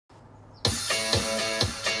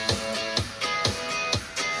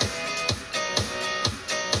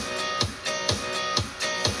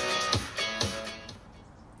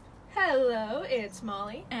It's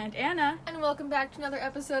Molly. And Anna. And welcome back to another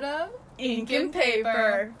episode of Ink and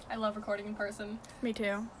Paper. I love recording in person. Me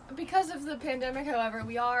too. Because of the pandemic, however,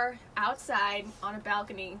 we are outside on a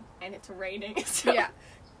balcony and it's raining. So Yeah.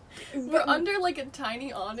 we're under like a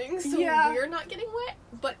tiny awning, so Yeah. we're not getting wet.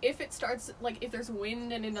 But if it starts, like if there's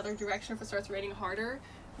wind in another direction, if it starts raining harder,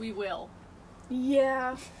 we will.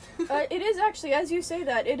 Yeah. It is actually, as you say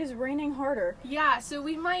that, it is raining harder. Yeah, so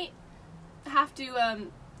we might have to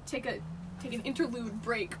take an interlude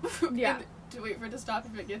break. Yeah. To wait for it to stop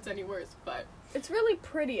if it gets any worse, but It's really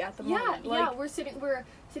pretty at the moment. yeah, we're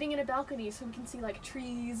sitting in a balcony so we can see like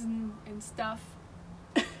trees and stuff.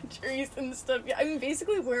 Trees and stuff. Yeah, I mean,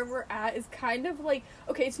 basically where we're at is kind of like,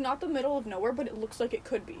 okay, it's not the middle of nowhere, but it looks like it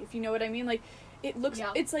could be, if you know what I mean. Like, it looks,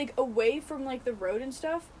 it's like away from like the road and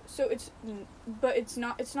stuff, so it's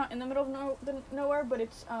not in the middle of nowhere, but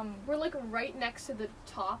it's, We're like right next to the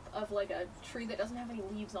top of like a tree that doesn't have any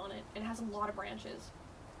leaves on it and has a lot of branches.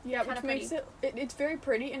 yeah, Kinda which makes it's very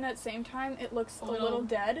pretty, and at the same time, it looks a little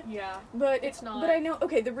dead. Yeah. But It's not. But I know,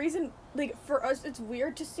 okay, the reason, like, for us, it's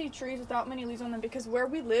weird to see trees without many leaves on them, because where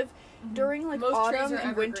we live, during, like, Most trees autumn are and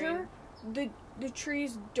evergreen. winter, the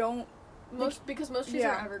trees don't, Because most trees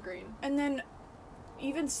Yeah. are evergreen. and then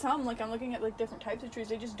even some, like, I'm looking at, like, different types of trees,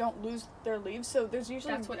 they just don't lose their leaves, so there's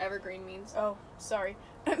usually... That's what evergreen means. Oh, sorry.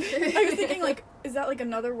 I was thinking, like, is that, like,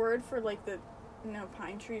 another word for, like, the,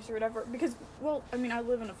 pine trees or whatever? Because, well, I mean, I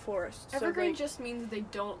live in a forest, Evergreen so, like, just means they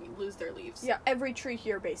don't lose their leaves. yeah, every tree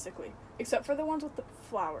here, basically. Except for the ones with the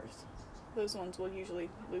flowers. Those ones will usually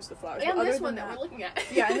lose the flowers. And But this other one than that we're looking at.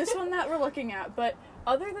 yeah, and this one that we're looking at. But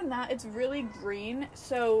other than that, it's really green,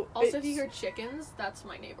 so... Also, if you hear chickens, that's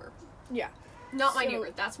my neighbor. Yeah. Not my So- neighbor,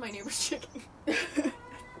 that's my neighbor's chicken.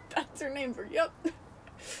 That's her neighbor, yep.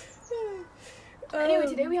 Anyway,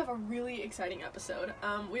 today we have a really exciting episode.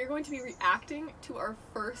 We are going to be reacting to our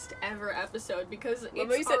first ever episode because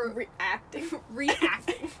it's said our... reacting.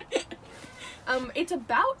 reacting. It's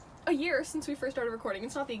about a year since we first started recording.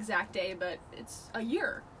 It's not the exact day, but it's a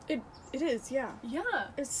year. It is, yeah. Yeah.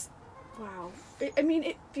 It's... Wow. I mean,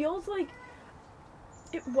 it feels like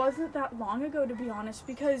it wasn't that long ago, to be honest,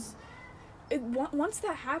 because... once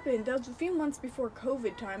that happened, that was a few months before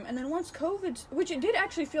COVID time, and then once COVID, which it did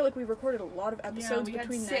actually feel like we recorded a lot of episodes we had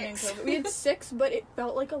between then and 6. COVID. We had 6, but it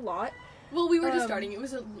felt like a lot. Well, we were just starting. It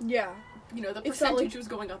was Yeah, the felt percentage like- was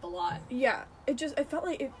going up a lot. yeah. It felt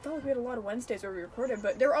like we had a lot of Wednesdays where we recorded,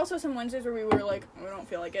 but there were also some Wednesdays where we were like, we don't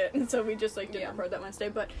feel like it, and so we just like didn't record that Wednesday.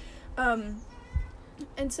 But, and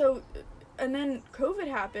then COVID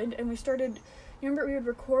happened, and we started. You remember we would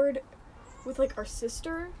record with like our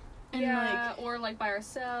sister. And or like by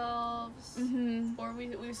ourselves. Mm-hmm. Or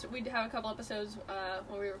we'd have a couple episodes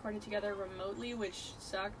when we recorded together remotely, which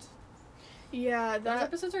sucked. Yeah, Those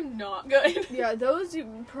episodes are not good. Yeah, those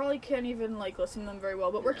you probably can't even like listen to them very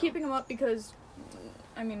well, but we're keeping them up because,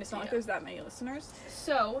 I mean, it's not like there's that many listeners.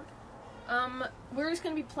 So, we're just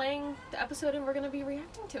gonna be playing the episode and we're gonna be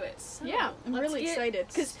reacting to it. So Yeah, I'm really excited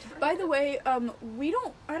because, by the way, I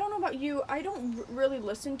don't know about you, I don't really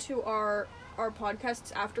listen to our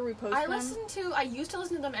podcasts after we post them. I used to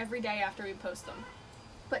listen to them every day after we post them.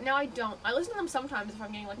 But now I don't. I listen to them sometimes if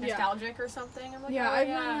I'm getting, like, nostalgic or something. I'm like, I've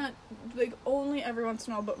done that, like, only every once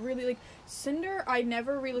in a while, but really, like, Cinder, I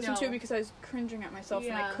never re-listened to because I was cringing at myself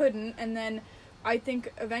and I couldn't, and then I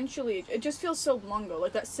think eventually, it just feels so long ago,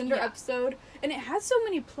 like, that Cinder episode, and it has so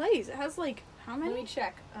many plays. It has, like, how many? Let me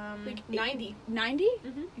check. Like 90. 90?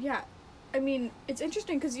 Mm-hmm. Yeah. I mean, it's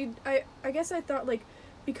interesting because I guess I thought, like,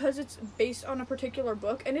 because it's based on a particular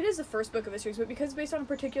book, and it is the first book of a series, but because it's based on a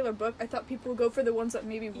particular book, I thought people would go for the ones that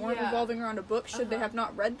maybe weren't revolving around a book, should they have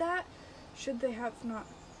not read that?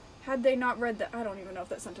 Had they not read that? I don't even know if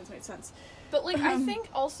that sentence made sense. But, like, I think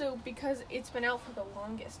also because it's been out for the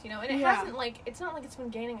longest, and it hasn't, like, it's not like it's been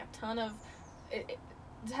gaining a ton of, it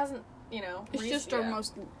hasn't, It's just our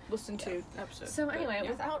most listened to episode. So anyway,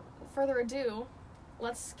 without further ado,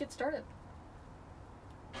 let's get started.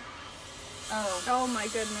 Oh my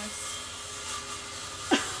goodness.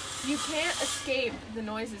 You can't escape the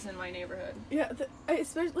noises in my neighborhood. Yeah,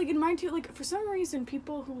 especially, like, in mine too, like, for some reason,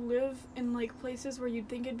 people who live in, like, places where you'd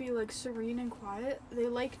think it'd be, like, serene and quiet, they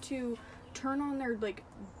like to turn on their, like,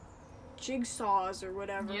 jigsaws or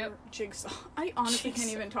whatever. Yep. Jigsaw. I honestly can't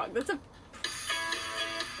even talk. We're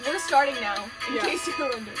starting now, in case you were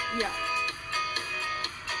wondering. Yeah.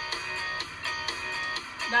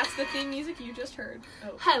 That's the theme music you just heard.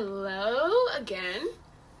 Oh. Hello again.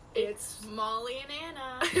 It's Molly and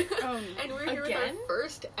Anna. And we're here with our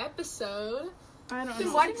first episode. I don't Then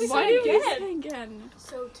know. why did we Why say did we again? say again?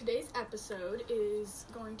 So today's episode is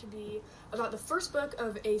going to be about the first book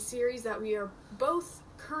of a series that we are both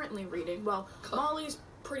currently reading. Well, Molly's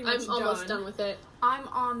pretty much I'm almost done with it. I'm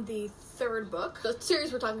on the 3rd book. The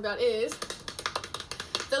series we're talking about is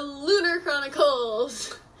The Lunar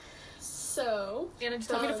Chronicles. So, Anna, just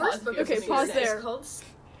tell me to first book. Okay, pause there.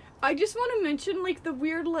 I just want to mention, like, the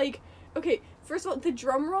weird, like, okay, first of all, the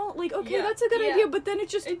drum roll, like, okay, that's a good idea, but then it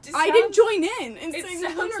just I didn't join in and sing the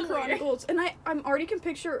Lunar Chronicles. And I'm already can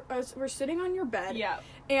picture us, we're sitting on your bed. Yeah.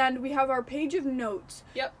 And we have our page of notes.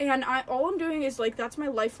 Yep. And all I'm doing is, like, that's my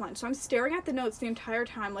lifeline. So I'm staring at the notes the entire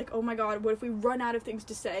time, like, oh my god, what if we run out of things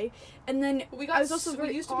to say? And then we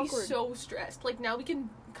used to be so stressed. Like, now we can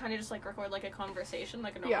kind of just, like, record, like, a conversation,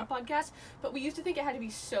 like a normal podcast. But we used to think it had to be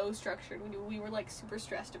so structured. We were, like, super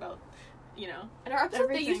stressed about, you know. And our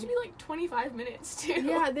episodes, they used to be, like, 25 minutes, too.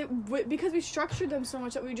 Yeah, because we structured them so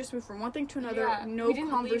much that we just moved from one thing to another, no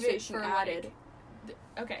conversation added.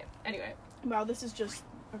 Okay, anyway. Wow, this is just...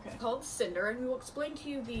 Okay. Called Cinder, and we will explain to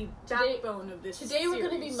you the backbone of this Today we're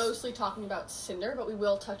going to be mostly talking about Cinder, but we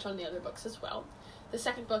will touch on the other books as well. The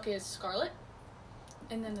 2nd book is Scarlet.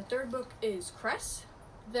 And then the 3rd book is Cress.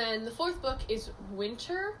 Then the 4th book is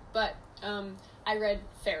Winter, but I read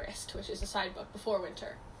Fairest, which is a side book before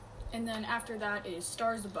Winter. And then after that is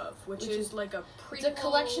Stars Above, which is like a prequel. It's a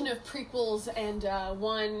collection of prequels and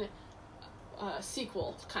one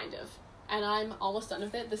sequel, kind of. And I'm almost done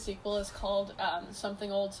with it. The sequel is called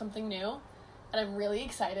Something Old, Something New. And I'm really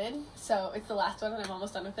excited. So it's the last one and I'm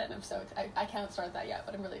almost done with it. And I'm so excited. I can't start that yet,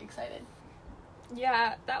 but I'm really excited.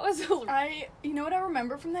 Yeah, that was... You know what I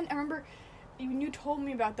remember from then? I remember when you told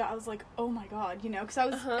me about that, I was like, oh my god, you know? Because I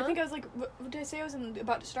was... I think I was like... What did I say? I was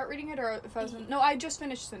about to start reading it? Or if I was... No, I just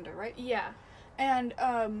finished Cinder, right? Yeah. And,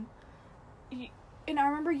 and I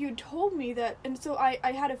remember you told me that, and so I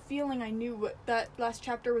had a feeling I knew what that last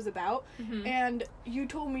chapter was about, and you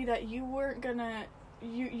told me that you weren't gonna,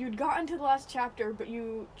 you'd gotten to the last chapter, but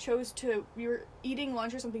you were eating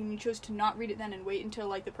lunch or something, and you chose to not read it then and wait until,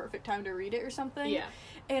 like, the perfect time to read it or something. Yeah.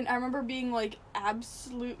 And I remember being, like,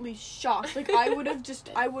 absolutely shocked. Like, I would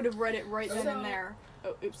have read it right then and there.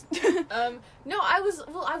 Oh, oops. No,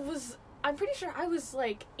 I'm pretty sure I was,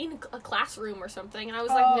 like, in a classroom or something, and I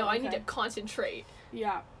was like, no, I need to concentrate.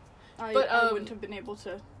 Yeah. I wouldn't have been able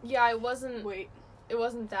to. Yeah, I wasn't... Wait. It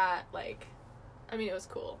wasn't that, like... I mean, it was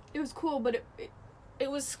cool. It was cool, but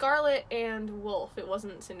it was Scarlet and Wolf. It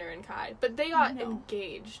wasn't Cinder and Kai. But they got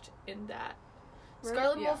engaged in that. Right?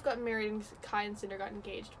 Scarlet and Wolf got married, and Kai and Cinder got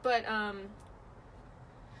engaged. But,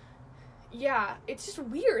 yeah, it's just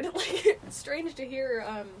weird. Like, it's strange to hear,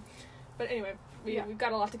 but anyway, we've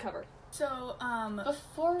got a lot to cover. So,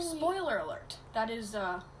 spoiler alert. That is,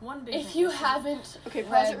 one big If you haven't... Okay,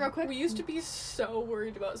 pause it real quick. We used to be so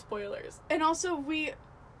worried about spoilers. And also, we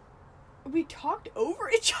talked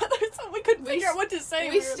over each other, so we couldn't figure out what to say.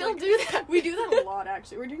 We still do that. We do that a lot,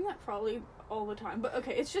 actually. We're doing that probably all the time. But,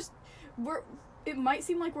 okay, it's just, it might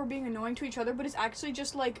seem like we're being annoying to each other, but it's actually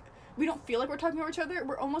just, like, we don't feel like we're talking over each other.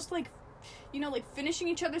 We're almost, like, you know, like, finishing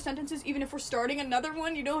each other's sentences, even if we're starting another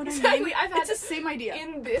one, you know what I mean? It's the same idea.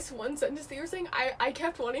 In this one sentence that you were saying, I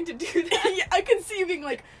kept wanting to do that. Yeah, I could see you being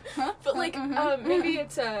like, huh? But, like, maybe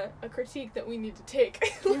it's a critique that we need to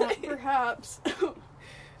take. Like, yeah, perhaps.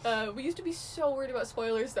 We used to be so worried about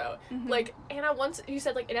spoilers, though. Like, Anna, once you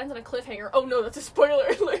said, like, it ends on a cliffhanger. Oh, no, that's a spoiler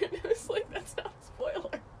alert. I was like, that's not a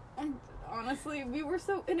spoiler. Honestly, we were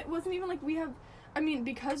so... And it wasn't even like we have... I mean,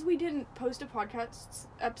 because we didn't post a podcast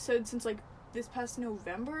episode since, like, this past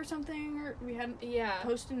November or something, or we hadn't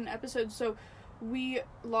posted an episode, so we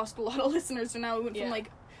lost a lot of listeners, so now we went from,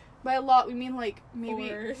 like, by a lot, we mean, like,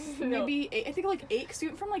 maybe 8, I think, like, 8, because we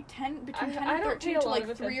went from, like, 10, between 10 and 13 to,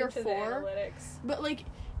 like, 3 or 4, but, like,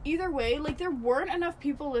 either way, like, there weren't enough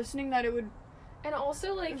people listening that it would, and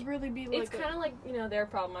also, like, really be, like, it's kind of like, you know, their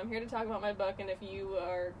problem. I'm here to talk about my book, and if you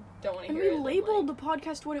don't want to hear it, and we labeled the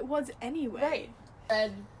podcast what it was anyway. Right.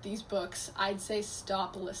 Read these books, I'd say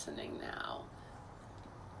stop listening now.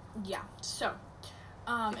 Yeah, so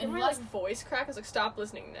and my voice crack is like, stop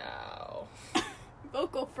listening now.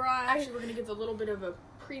 Vocal fry. Actually, we're gonna give a little bit of a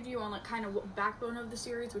preview on, like, kind of what backbone of the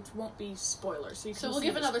series, which won't be spoilers, so we'll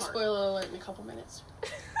give another spoiler alert in a couple minutes.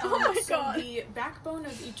 Oh my god. The backbone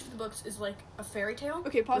of each of the books is like a fairy tale.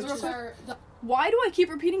 Okay, pause real quick. Why do I keep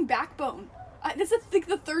repeating backbone? This is, like,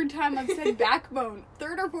 the 3rd time I've said backbone.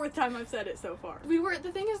 3rd or 4th time I've said it so far.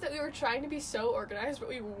 The thing is that we were trying to be so organized, but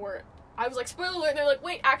we weren't. I was like, spoiler alert, and they're like,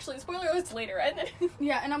 wait, actually, spoiler alert's later, and then...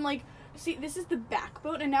 Yeah, and I'm like, see, this is the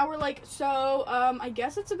backbone, and now we're like, so, I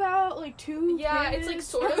guess it's about, like, 2 Yeah, kids. it's, like,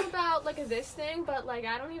 sort of about, like, this thing, but, like,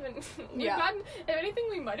 I don't even... if anything,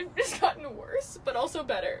 we might have just gotten worse, but also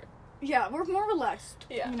better. Yeah, we're more relaxed,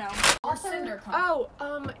 you know.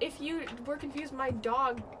 If you were confused, my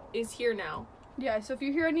dog is here now. Yeah, so if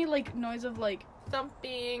you hear any, like, noise of, like...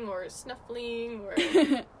 thumping or snuffling or...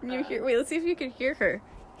 Wait, let's see if you can hear her.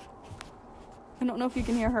 I don't know if you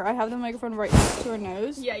can hear her. I have the microphone right next to her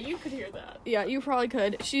nose. Yeah, you could hear that. Yeah, you probably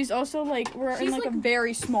could. She's also, like, we're in, like, a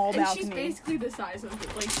very small balcony. She's basically the size of,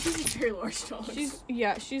 like, she's a very large dog.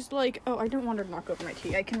 She's, like, oh, I don't want her to knock over my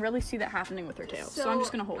tea. I can really see that happening with her tail, so I'm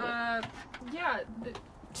just gonna hold it. Yeah.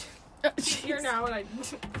 She's here now, and I...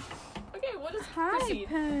 Okay, what is... Hi, proceed?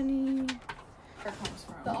 Penny. Where it comes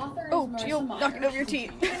from. The author is Marissa Jill, Meyer. knocking over your tea.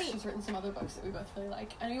 She's written some other books that we both really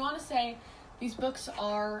like. And we want to say... These books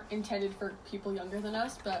are intended for people younger than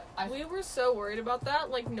us, but we were so worried about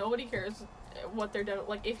that. Like, nobody cares what they're doing.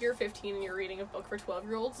 Like, if you're 15 and you're reading a book for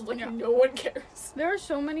 12-year-olds, like, no one cares. There are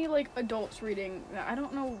so many, like, adults reading that. I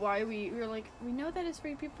don't know why we were like, we know that it's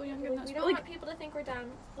for people younger than us. We don't want people to think we're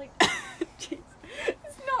dumb. Like, jeez.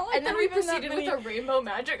 It's not like. And then we proceeded with a Rainbow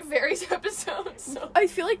Magic Fairies episode, so. I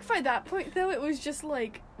feel like by that point, though, it was just,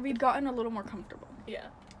 like, we'd gotten a little more comfortable. Yeah.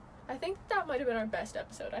 I think that might have been our best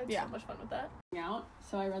episode. I had so much fun with that. Out,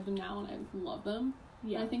 so I read them now and I love them.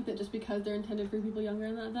 Yeah. And I think that just because they're intended for people younger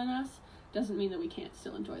than us doesn't mean that we can't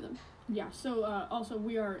still enjoy them. Yeah, so also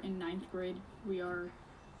we are in 9th grade. We are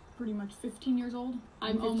pretty much 15 years old.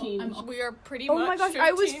 I'm 15. We are pretty much 15. Oh my gosh,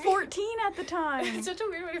 I was 14 at the time. It's such a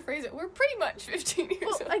weird way to phrase it. We're pretty much 15 years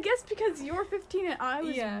old. I guess because you're 15 and I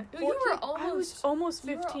was 14, you were I was almost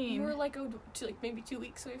 15. You were like, maybe 2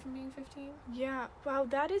 weeks away from being 15. Yeah, wow,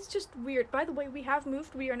 that is just weird. By the way, we have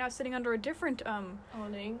moved. We are now sitting under a different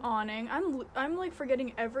awning. I'm like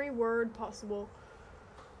forgetting every word possible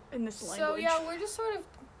in this language. So yeah, we're just sort of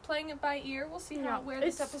playing it by ear. We'll see where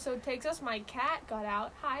this episode takes us. My cat got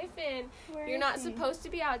out. Hi, Finn. You're not supposed to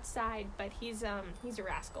be outside, but he's a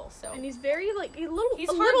rascal. So and he's very like he's a little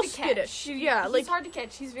hard to skittish. Catch. Yeah, he's hard to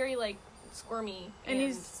catch. He's very like squirmy and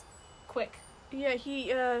he's quick. Yeah,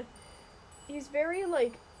 he's very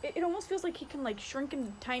like it almost feels like he can like shrink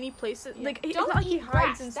in tiny places. Yeah. Like it's not like he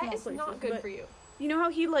hides in small places. That is not good for you. You know how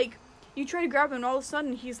he like. You try to grab him, and all of a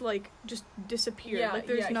sudden, he's, like, just disappeared. Yeah, like,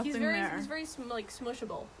 there's nothing there. He's very, like,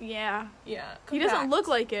 smushable. Yeah. Yeah. Compact. He doesn't look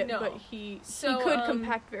like it, but he could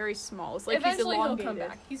compact very small. It's like he's elongated. Eventually he'll come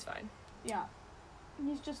back. He's fine. Yeah.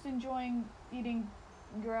 He's just enjoying eating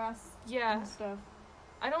grass and stuff.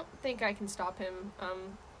 I don't think I can stop him.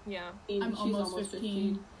 Yeah. I'm almost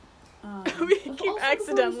 15. We keep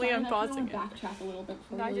accidentally unpausing it. Backtrack a little bit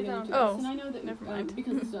before we get into this. And I know that never mind.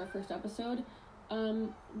 Because this is our first episode,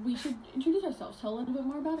 we should introduce ourselves. Tell a little bit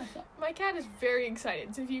more about ourselves. My cat is very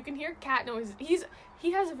excited. So if you can hear cat noise,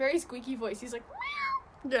 he has a very squeaky voice. He's like,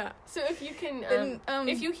 meow. Yeah. So if you can,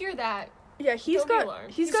 if you hear that, yeah, he's got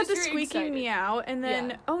the squeaky excited. Meow, and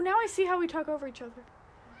then now I see how we talk over each other.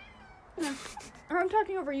 Yeah. Or I'm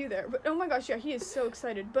talking over you there, but oh my gosh, yeah, he is so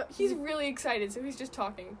excited. But he's really excited, so he's just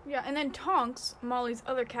talking. Yeah, and then Tonks, Molly's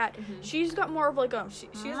other cat, she's got more of like a she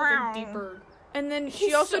has like a deeper. And then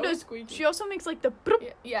she also does. Squeaky. She also makes like the. Broop.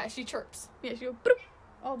 Yeah, she chirps. Yeah, she goes broop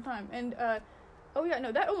all the time. And oh yeah,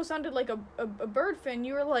 no, that almost sounded like a bird, Finn.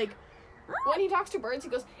 You were like. When he talks to birds, he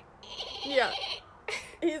goes. Yeah.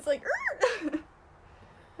 He's like.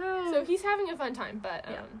 So he's having a fun time, but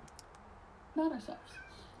Not ourselves.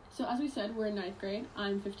 So as we said, we're in 9th grade.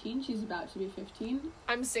 I'm 15. She's about to be 15.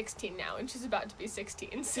 I'm 16 now, and she's about to be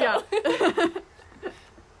 16. So. Yeah.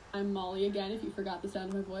 I'm Molly again, if you forgot the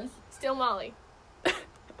sound of my voice. Still Molly.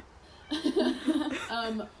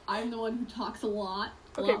 I'm the one who talks a lot.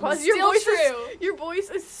 Okay, pause. Your voice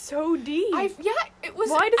is so deep. It was.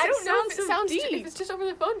 Why does I it don't know if it so sounds deep? if it's just over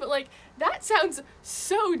the phone, but like that sounds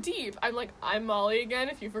so deep. I'm like, I'm Molly again.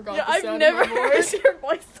 If you forgot the sound I've never of my voice. heard your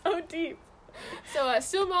voice so deep. So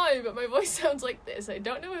still Molly, but my voice sounds like this. I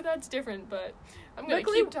don't know if that's different, but I'm gonna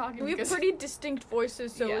keep talking. We have pretty distinct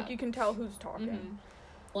voices, so like you can tell who's talking. Mm-hmm.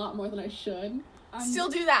 A lot more than I should. Still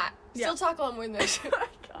do that. Still talk a lot more than I should. Oh my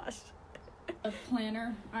gosh. A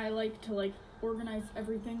planner. I like to like organize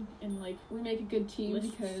everything and like we make a good team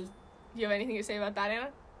lists. Because. Do you have anything to say about that, Anna?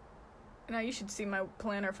 Now you should see my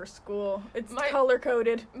planner for school. It's color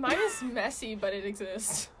coded. Mine is messy, but it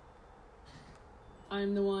exists.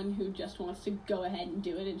 I'm the one who just wants to go ahead and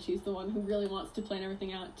do it, and she's the one who really wants to plan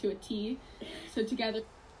everything out to a T. So together.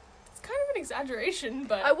 It's kind of an exaggeration,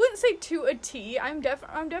 but I wouldn't say to a T. I'm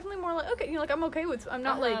definitely more like okay, like I'm okay with. I'm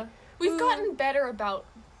not like we've gotten better about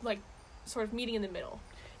like sort of meeting in the middle.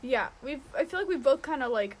 Yeah, I feel like we've both kind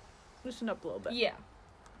of like loosened up a little bit. Yeah,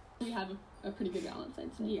 we have a pretty good balance,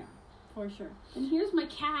 I'd say. Yeah, for sure. And here's my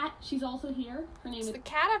cat. She's also here. Her name is the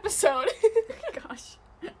cat episode. Gosh.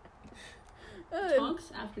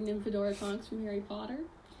 Tonks, after Nymphadora Tonks from Harry Potter.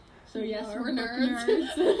 So yes, we're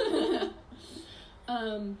nerds.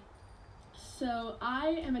 So I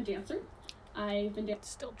am a dancer. I've been dancing.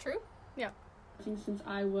 Still true? Yeah. Since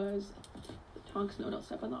I was... Tonks, no, don't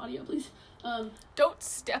step on the audio, please. Don't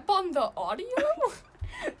step on the audio?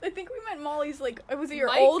 I think we meant Molly's, like, was it your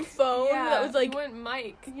Mike? old phone? Yeah, that was like... you went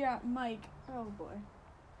Mike. Yeah, Mike. Oh, boy.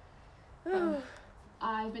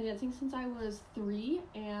 I've been dancing since I was 3,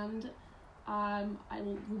 and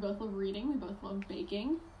we both love reading, we both love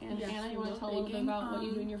baking. And yes, Anna, you want to tell a little bit about what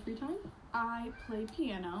you do in your free time? I play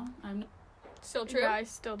piano. I'm Still true? Yeah, I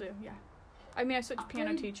still do, yeah. I mean, I switched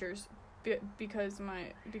piano teachers because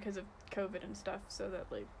of COVID and stuff, so that,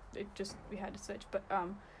 like, we had to switch. But,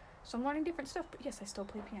 so I'm learning different stuff, but yes, I still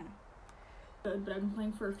play piano. good, but I've been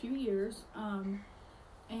playing for a few years. And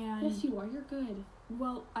Yes, you are. You're good.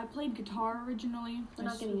 well, I played guitar originally. We're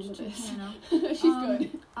not getting into switched to this. piano. She's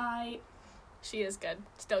good. I She is good.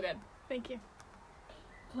 Still good. Thank you.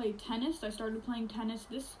 played tennis. I started playing tennis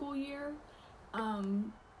this school year.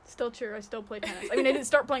 Still true, I still play tennis. I mean, I didn't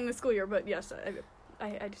start playing this school year, but yes,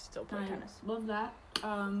 I just still play I tennis. love that.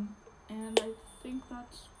 And I think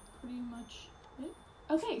that's pretty much it.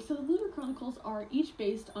 Okay, so the Lunar Chronicles are each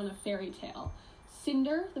based on a fairy tale.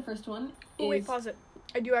 Cinder, the first one, is... Oh, wait, pause it.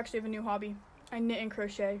 I do actually have a new hobby. I knit and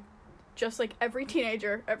crochet. Just like every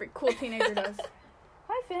cool teenager does.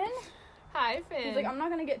 Hi, Finn. Hi, Finn. He's like, I'm not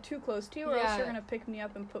gonna get too close to you, or else Yeah. you're gonna pick me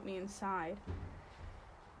up and put me inside.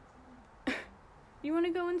 You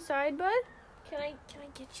wanna go inside, bud? Can I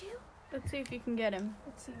get you? Let's see if you can get him.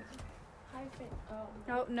 Let's see. Hi, Finn.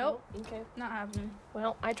 Oh, nope. Okay. Not happening.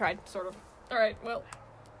 Well, I tried, sort of. Alright, well.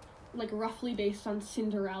 like roughly based on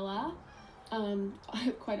Cinderella,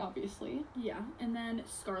 quite obviously. Yeah, and then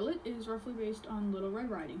Scarlet is roughly based on Little Red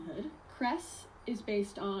Riding Hood. Cress is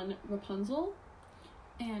based on Rapunzel.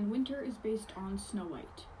 And Winter is based on Snow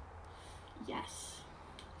White. Yes.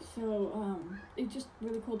 So, it's just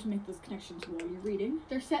really cool to make those connections while you're reading.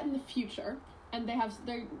 They're set in the future, and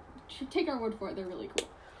they're take our word for it, they're really cool.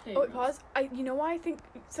 Oh, wait, pause. You know why I think,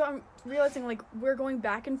 so I'm realizing, like, we're going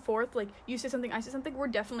back and forth, like, you say something, I say something, we're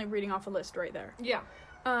definitely reading off a list right there. Yeah.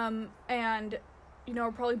 And, you know,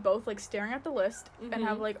 we're probably both, like, staring at the list and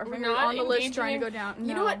have, like, our We're finger not on the list engaging trying in- to go down.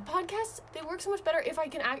 You know what? Podcasts, they work so much better if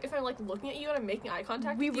I'm, like, looking at you and I'm making eye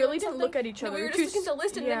contact We with you really on didn't something. look at each No, other. we were We're just too looking at the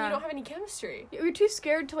list and then yeah. you don't have any chemistry. We were too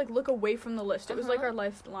scared to, like, look away from the list. It was, like, Uh-huh. our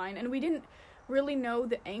lifeline. And we didn't really know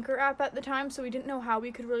the Anchor app at the time, so we didn't know how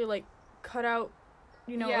we could really, like, cut out,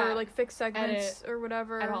 you know, Yeah. or, like, fix segments Edit or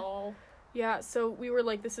whatever. At all. Yeah, so we were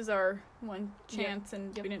like, this is our one chance,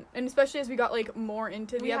 and Yep. we didn't, and especially as we got, like, more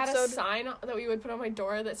into the We had episode. a sign that we would put on my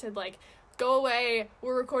door that said, like, go away,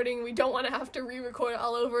 we're recording, we don't want to have to re-record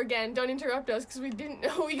all over again, don't interrupt us, because we didn't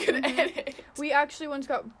know we could edit. We actually once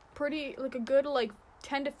got pretty, like, a good, like,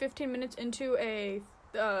 10 to 15 minutes into a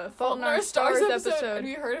Fault in Our Stars episode. And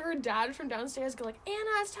we heard her dad from downstairs go like, Anna,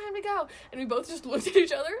 it's time to go. And we both just looked at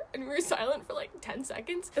each other, and we were silent for, like, 10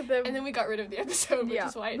 seconds. And then we got rid of the episode, which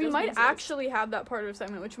is why it we doesn't might exist. actually have that part of the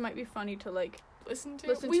segment, which might be funny to, like, listen to,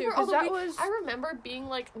 'cause although that was... I remember being,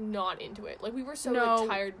 like, not into it. Like, we were so, No. like,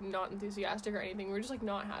 tired, not enthusiastic or anything. We were just, like,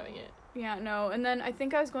 not having it. Yeah, no, and then I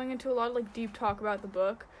think I was going into a lot of, like, deep talk about the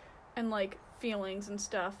book, and, like, feelings and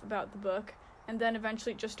stuff about the book. And then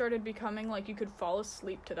eventually it just started becoming, like, you could fall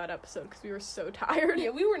asleep to that episode because we were so tired.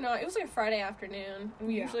 Yeah, we were not. It was like a Friday afternoon, and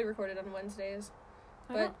we Yeah. usually recorded on Wednesdays.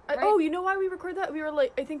 But, Right? oh, you know why we record that? We were,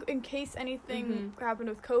 like, I think in case anything happened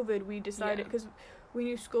with COVID, we decided, because we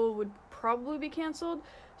knew school would probably be canceled,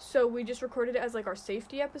 so we just recorded it as, like, our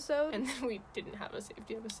safety episode. And then we didn't have a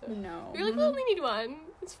safety episode. No. We were like, we only need one.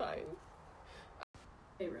 It's fine.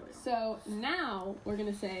 They really So now we're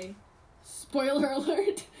gonna say, spoiler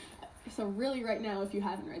alert. So really right now, if you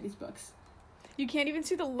haven't read these books. You can't even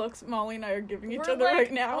see the looks Molly and I are giving each We're other like,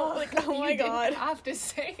 right now. oh, Like, oh you my god. didn't have to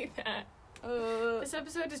say that. This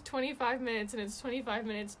episode is 25 minutes, and it's 25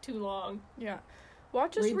 minutes too long. Yeah.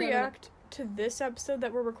 Watch us Read them react to this episode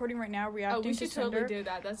that we're recording right now, reacting we to should totally Cinder. do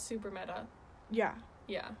that. That's super meta. Yeah.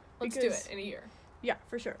 Yeah. Let's Because- do it in a year. Yeah,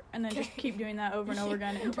 for sure. And then just keep doing that over and over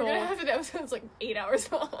again until... We're gonna have an episode that's like 8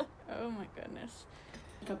 hours long. Oh my goodness.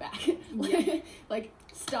 Go back. Like,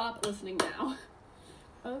 stop listening now.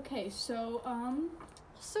 Okay, so,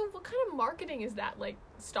 So what kind of marketing is that? Like,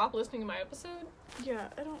 stop listening to my episode? Yeah,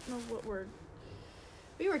 I don't know what word.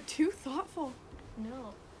 We were too thoughtful.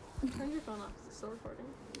 No. Turn your phone off. Is it still recording?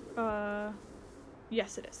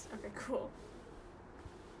 Yes it is. Okay, cool.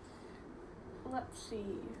 let's see.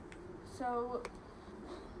 So,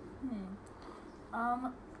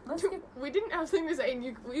 let's get... We didn't have something to say,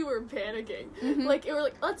 and we were panicking. Mhm. Like, it were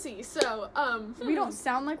like, let's see, so, We don't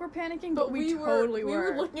sound like we're panicking, but we totally we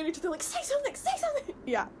were. were looking at each other like, say something!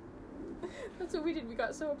 Yeah. That's what we did. We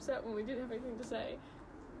got so upset when we didn't have anything to say.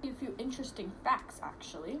 A few interesting facts,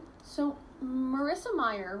 actually. So, Marissa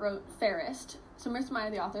Meyer wrote Fairest. So, Marissa Meyer,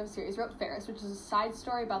 the author of the series, wrote Fairest, which is a side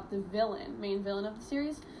story about the main villain of the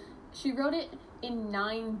series. She wrote it in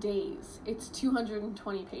 9 days. It's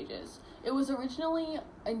 220 pages. It was originally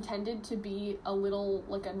intended to be a little,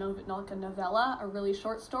 like a novella, a really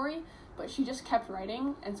short story, but she just kept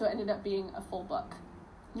writing, and so it ended up being a full book.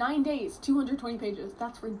 9 days, 220 pages.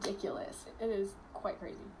 That's ridiculous. It is quite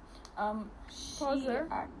crazy. Pause there.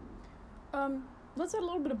 Let's add a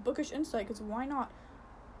little bit of bookish insight, because why not?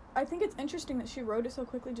 I think it's interesting that she wrote it so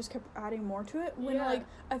quickly, just kept adding more to it. When, like,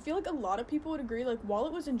 I feel like a lot of people would agree, like, while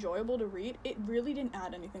it was enjoyable to read, it really didn't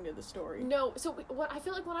add anything to the story. No, so what I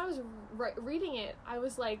feel like when I was reading it, I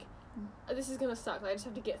was like, this is gonna suck. I just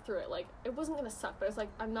have to get through it. Like, it wasn't gonna suck, but I was like,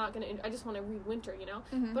 I just want to read Winter, you know?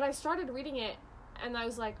 Mm-hmm. But I started reading it, and I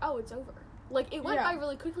was like, oh, it's over. Like, it went by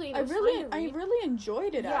really quickly. And I really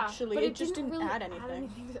enjoyed it, actually. But it just didn't really add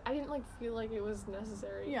anything. I didn't, like, feel like it was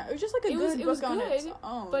necessary. Yeah, it was just, like, a good book on its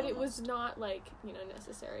own. But it was not, like, you know,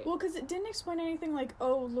 necessary. Well, because it didn't explain anything like,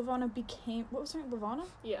 oh, Levana became... What was her name? Levana?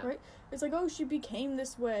 Yeah. Right? It's like, oh, she became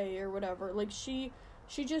this way, or whatever. Like, she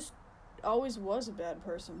just always was a bad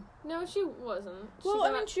person. No, she wasn't. Well,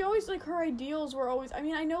 I mean, she always, like, her ideals were always... I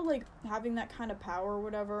mean, I know, like, having that kind of power or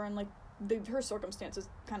whatever, and, like, her circumstances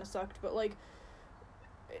kind of sucked, but, like...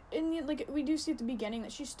 we do see at the beginning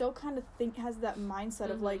that she still kind of has that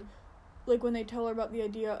mindset of like when they tell her about the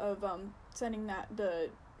idea of sending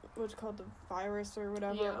what's called the virus or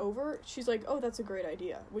whatever over, she's like, oh, that's a great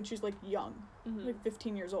idea, when she's like young, like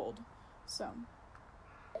 15 years old. So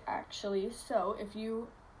actually, so if you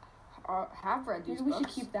have read these books, we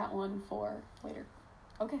should keep that one for later.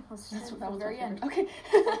 Okay, that's the very end. Okay.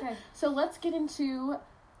 So let's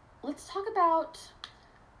talk about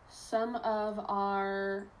some of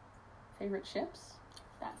our favorite ships.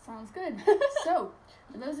 That sounds good. So,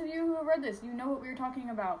 for those of you who have read this, you know what we were talking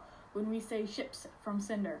about when we say ships from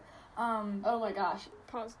Cinder. Oh my gosh.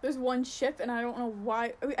 Pause. There's one ship, and I don't know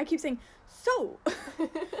why. I keep saying, so.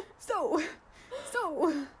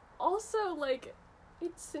 Also, like,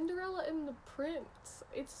 it's Cinderella and the Prince.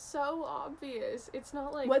 It's so obvious. It's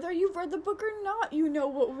not like... Whether you've read the book or not, you know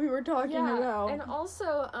what we were talking about. And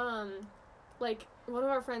also, like, one of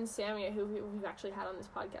our friends, Samia, who we've actually had on this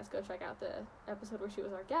podcast, go check out the episode where she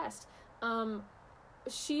was our guest,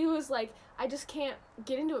 she was like, I just can't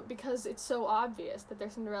get into it because it's so obvious that they're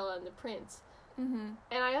Cinderella and the Prince. Mm-hmm.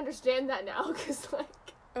 And I understand that now, because, like...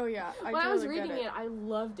 Oh, yeah. When I was reading it, I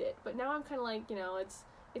loved it. But now I'm kind of like, you know,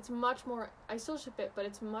 it's much more... I still ship it, but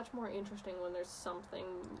it's much more interesting when there's something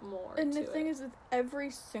more and the thing is, with every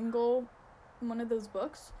single one of those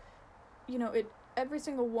books, you know, every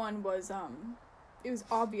single one was, it was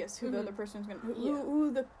obvious who the other person was going to...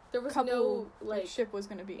 Who the there was couple, no, like, ship was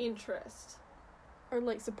going to be. Interest. Or,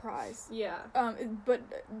 like, surprise. Yeah. But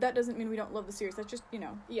that doesn't mean we don't love the series. That's just, you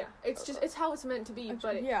know... Yeah. It's just... It's how it's meant to be,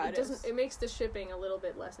 but it doesn't... It makes the shipping a little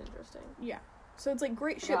bit less interesting. Yeah. So it's, like,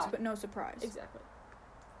 great ships, but no surprise. Exactly.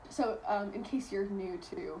 So, in case you're new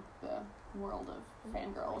to the world of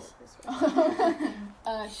fangirls,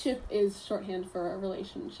 ship is shorthand for a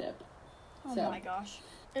relationship. Oh my gosh.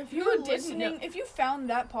 If you're listening, if you found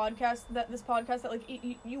this podcast that, like,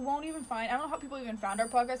 you won't even find... I don't know how people even found our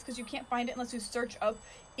podcast, because you can't find it unless you search up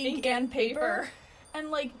ink and paper. And,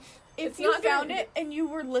 like, if you found it and you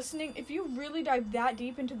were listening, if you really dive that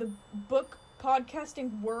deep into the book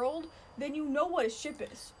podcasting world, then you know what a ship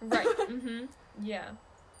is. Right. Mm-hmm. Yeah.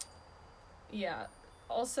 Yeah.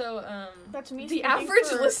 Also, that's me. The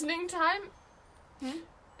average listening time...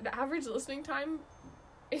 The average listening time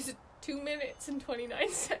is 2 minutes and 29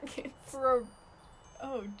 seconds.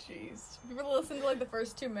 Oh, jeez. People listen to, like, the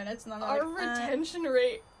first 2 minutes, and then our retention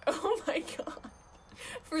rate, oh my god.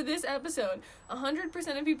 For this episode,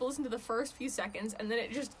 100% of people listen to the first few seconds, and then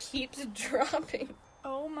it just keeps dropping.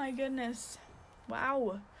 Oh my goodness.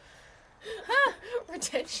 Wow.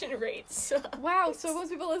 Retention rates. Wow, so most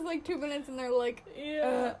people listen, like, 2 minutes, and they're like,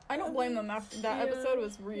 I don't blame them after that episode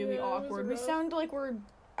was really awkward. We sound like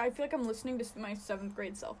I feel like I'm listening to my 7th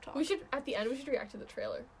grade self-talk. At the end, we should react to the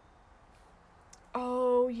trailer.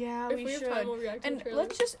 Oh, yeah, we should. If we have time, we'll react to the trailer. And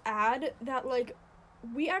let's just add that, like,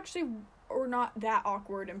 we actually were not that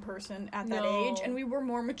awkward in person at that age, and we were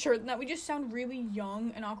more mature than that. We just sound really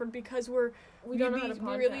young and awkward because we don't know how to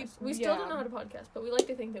podcast. We still don't know how to podcast, but we like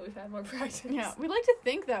to think that we've had more practice. Yeah, we like to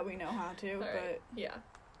think that we know how to, but... Yeah.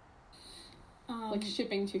 Like,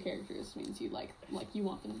 shipping 2 characters means you like you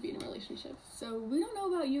want them to be in a relationship. So, we don't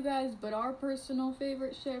know about you guys, but our personal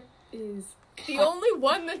favorite ship is... The only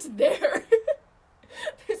one that's there.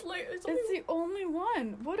 It's the only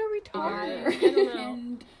one. What are we talking about? I don't know.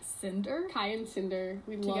 And Cinder. Kai and Cinder.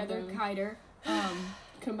 We Together, love them. Kiter.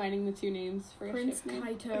 Combining the two names for Prince a ship name.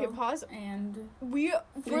 Kaito. Okay, pause. And We're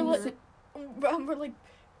like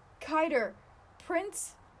Kiter,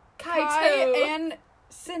 Prince Kai Kaito. and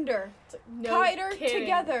Cinder. No Kiter kidding.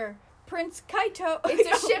 together. Prince Kaito.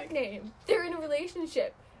 It's a ship name. They're in a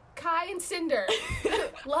relationship. Kai and Cinder.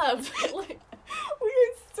 Love. Like, we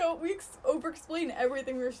over-explained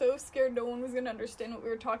everything. We were so scared no one was going to understand what we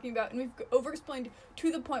were talking about, and we've over-explained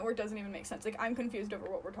to the point where it doesn't even make sense. Like, I'm confused over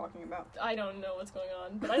what we're talking about. I don't know what's going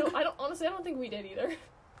on, but I don't honestly, I don't think we did either.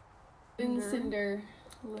 Lynn Cinder.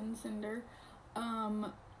 Lynn Cinder.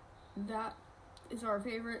 That is our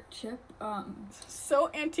favorite chip.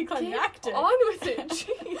 So anticlimactic. Get on with it,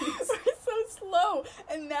 jeez. We're so slow,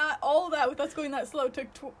 and all that with us going that slow took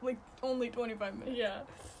only 25 minutes. Yeah.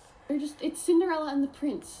 It's Cinderella and the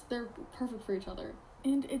prince. They're perfect for each other.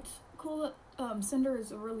 And it's cool that Cinder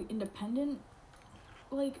is a really independent,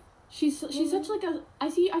 like, she's such like a I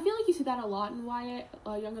feel like you see that a lot in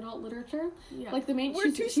YA young adult literature. Yeah. Like the main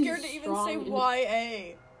We're too scared to even say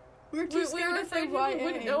YA. We're too scared to say YA. We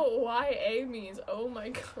wouldn't know what YA means. Oh my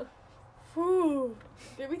god. Whew.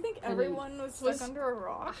 Did we think everyone was stuck under a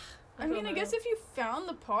rock? I don't mean, I guess if you found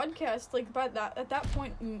the podcast, like, at that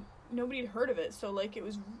point, nobody had heard of it, so, like, it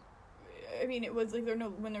was... I mean, it was, like,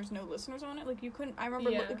 when there's no listeners on it, like, you couldn't... I remember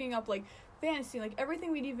looking up, like, fantasy, like,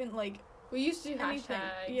 everything we'd even, like... We used to do anything.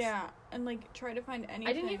 hashtags. Yeah, and, like, try to find anything.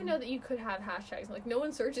 I didn't even know that you could have hashtags. Like, no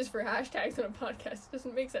one searches for hashtags on a podcast. It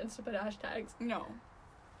doesn't make sense to put hashtags. No.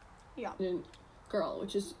 Yeah. Girl,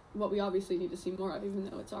 which is what we obviously need to see more of, even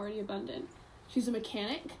though it's already abundant. She's a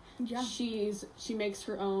mechanic. Yeah. She makes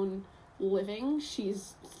her own living.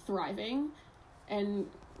 She's thriving. And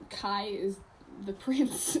Kai is the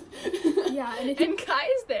prince. Yeah, and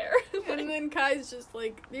Kai's there. And then Kai's just,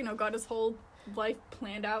 like, got his whole life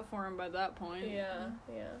planned out for him by that point. Yeah.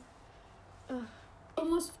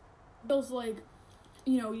 Almost feels like,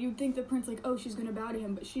 you'd think the prince, like, oh, she's gonna bow to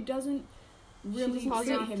him, but she doesn't really She doesn't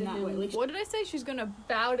treat talk him to that him. way. Like, What did I say? She's gonna...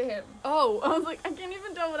 Bow to him. Oh, I was like, I can't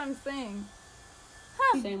even tell what I'm saying.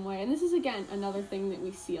 Same way. And this is, again, another thing that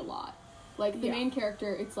we see a lot. Like, the main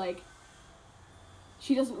character, it's like,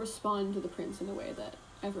 she doesn't respond to the prince in the way that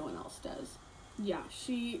everyone else does. yeah,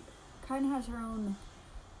 she kind of has her own,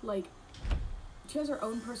 like, she has her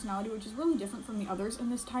own personality, which is really different from the others,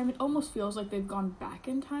 and this time it almost feels like they've gone back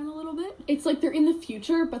in time a little bit. It's like they're in the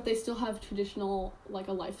future, but they still have traditional, like,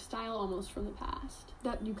 a lifestyle almost from the past.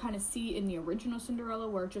 That you kind of see in the original Cinderella,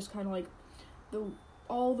 where it's just kind of like,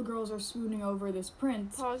 all the girls are swooning over this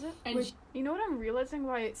prince. Pause it. And Which, you know what I'm realizing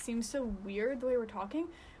why it seems so weird the way we're talking?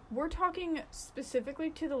 We're talking specifically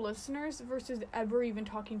to the listeners versus ever even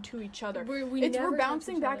talking to each other. We're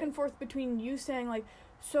bouncing back and forth between you saying, like,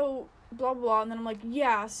 so blah blah blah, and then I'm like,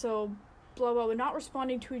 yeah, so blah blah. We're not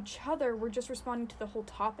responding to each other. We're just responding to the whole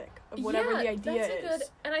topic of whatever the idea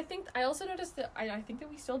is. And I also noticed that I think that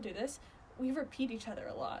we still do this. We repeat each other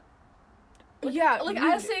a lot. Like,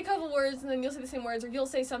 I'll say a couple words and then you'll say the same words, or you'll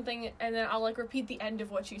say something and then I'll, like, repeat the end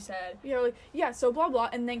of what you said. Yeah, like, yeah, so blah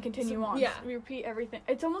blah, and then continue on. Yeah, we repeat everything.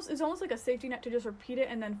 It's almost like a safety net to just repeat it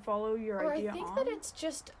and then follow your idea. I think that it's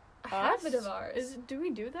just a habit of ours. Do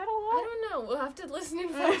we do that a lot? I don't know. We'll have to listen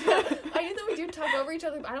and find out. I know that we do talk over each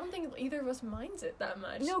other, but I don't think either of us minds it that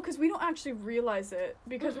much. No, because we don't actually realize it.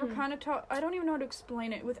 Because we're kind of I don't even know how to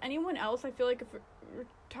explain it. With anyone else, I feel like if we're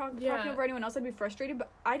talking over anyone else, I'd be frustrated. But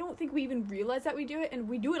I don't think we even realize that we do it, and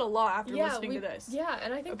we do it a lot after listening to this. Yeah,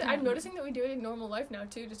 and I think that I'm noticing that we do it in normal life now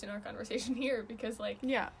too, just in our conversation here, because, like,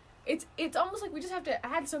 yeah, it's almost like we just have to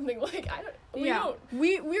add something. Like,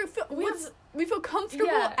 we feel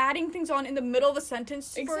comfortable adding things on in the middle of a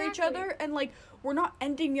sentence for each other, and, like, we're not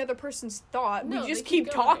ending the other person's thought. No, we just keep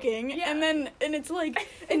talking, and it's like,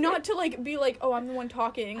 and not to, like, be like, oh, I'm the one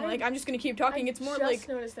talking. Like, I'm just gonna keep talking. It's more like,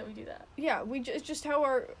 noticed that we do that. Yeah, it's just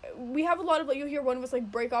how we have a lot of, like, you'll hear one of us,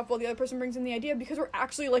 like, break off while the other person brings in the idea, because we're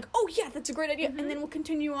actually like, oh yeah, that's a great idea, and then we'll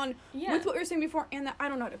continue on with what we were saying before, and that I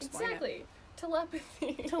don't know how to explain it.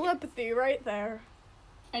 Telepathy right there.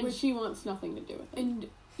 And she wants nothing to do with it. And,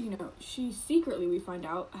 she secretly, we find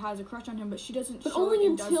out, has a crush on him, but she doesn't But show only it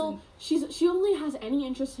and until she only has any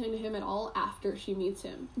interest in him at all after she meets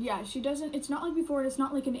him. Yeah, she doesn't, it's not like before, it's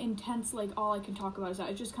not like an intense, like, all I can talk about is that.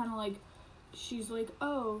 It's just kind of like, she's like,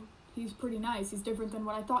 oh, he's pretty nice, he's different than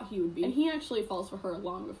what I thought he would be. And he actually falls for her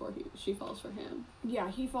long before she falls for him. Yeah,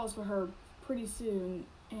 he falls for her pretty soon,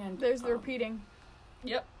 and... There's the repeating.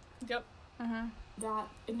 Yep. That,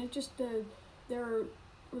 and it just, their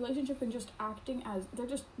relationship and just acting as, they're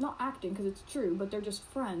just not acting because it's true, but they're just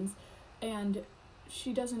friends, and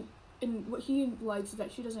she doesn't and what he likes is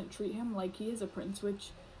that she doesn't treat him like he is a prince,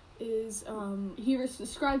 which is he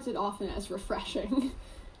describes it often as refreshing.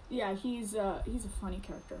 Yeah, he's a funny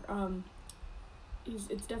character.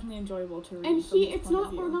 It's definitely enjoyable to read. And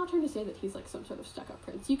we're not trying to say that he's like some sort of stuck-up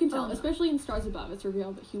prince. You can tell, especially in Stars Above, it's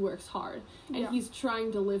revealed that he works hard and he's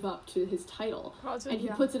trying to live up to his title, and he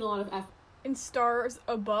puts in a lot of effort. In Stars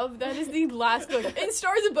Above, that is the last book. In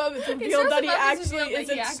Stars Above, it's revealed that he actually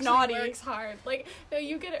isn't snotty. Works hard. Like, no,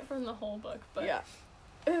 you get it from the whole book, but yeah.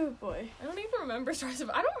 Oh boy. I don't even remember Stars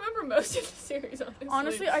Above. I don't remember most of the series, honestly.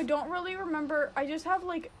 Honestly, I don't really remember. I just have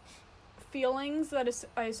like feelings that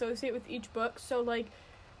I associate with each book. So like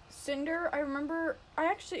Cinder, I remember.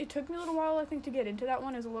 It took me a little while, I think, to get into that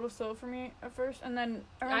one. It was a little slow for me at first, and then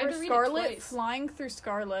I remember Scarlet, flying through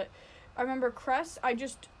Scarlet. I remember Cress. I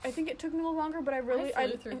think it took me a little longer, but I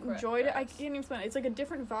enjoyed it. I can't even explain it. It's like a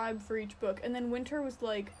different vibe for each book. And then Winter was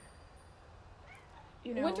like,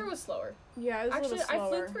 Winter was slower. Yeah, it was a little slower. I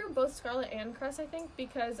flew through both Scarlet and Cress, I think,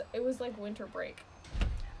 because it was like winter break.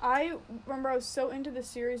 I remember I was so into the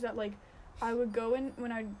series that like I would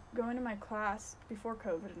when I'd go into my class before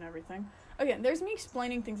COVID and everything. Again, there's me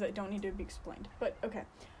explaining things that don't need to be explained. But okay.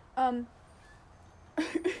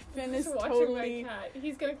 Finn is totally my cat.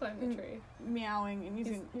 He's gonna climb the tree. Meowing, and he's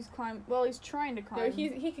trying to climb. No,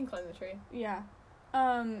 he can climb the tree. Yeah.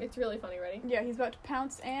 It's really funny. Ready? Yeah, he's about to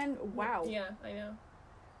pounce, and wow. Yeah, I know.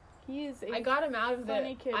 He is I got him out of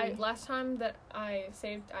funny kitty. Last time that I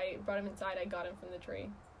brought him inside, I got him from the tree.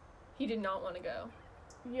 He did not want to go.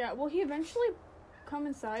 Yeah, well, he eventually come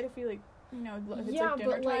inside if he, like, if it's, like,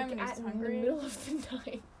 dinner time and he's hungry. In the middle of the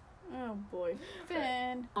night. Oh, boy.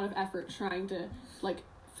 Finn. A lot of effort trying to, like,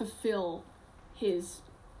 fulfill his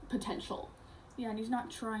potential. Yeah, and he's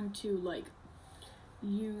not trying to, like,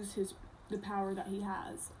 use the power that he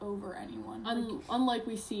has over anyone. Unlike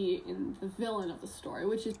we see in the villain of the story,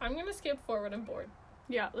 which is... I'm gonna skip forward, I'm bored.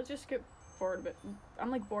 Yeah, let's just skip forward a bit. I'm,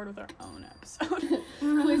 like, bored with our own episode.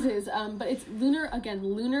 Quizzes, but it's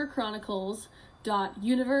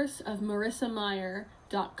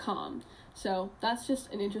lunarchronicles.universeofmarissameyer.com. So that's just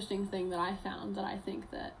an interesting thing that I found that I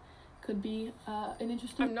think that could be an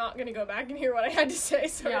interesting... I'm not gonna go back and hear what I had to say,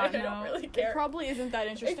 so I don't really care. It probably isn't that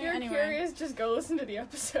interesting anyway. If you're curious, just go listen to the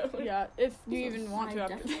episode. Yeah, if you even want to.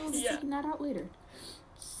 I'll be checking that out later.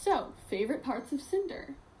 So, favorite parts of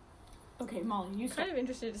Cinder. Okay, Molly, you I'm kind of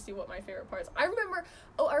interested to see what my favorite parts... I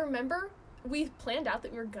remember we planned out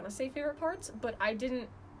that we were gonna say favorite parts, but I didn't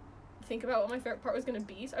think about what my favorite part was gonna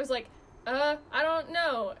be, so I was like, I don't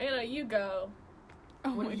know. Anna, you go.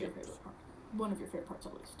 What is your favorite part? One of your favorite parts,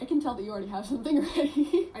 at least. I can tell that you already have something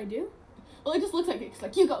ready. I do? Well, it just looks like it's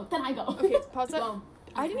like, you go, then I go. Okay, pause that. Well,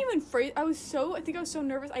 I didn't even phrase... I think I was so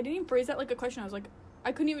nervous. I didn't even phrase that like a question. I was like...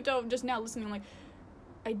 I couldn't even tell just now listening. I'm like,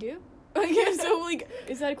 I do? Like, so, like,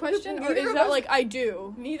 is that a question? Or is that, like, I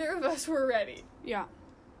do? Neither of us were ready. Yeah.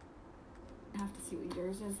 I have to see what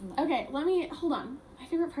yours is. Okay, hold on. My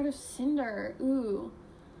favorite part of Cinder. Ooh.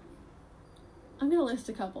 I'm gonna list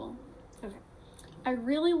a couple. Okay. I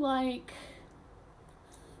really like...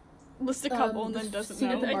 List a couple and then doesn't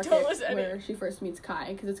know. I don't list any. Where she first meets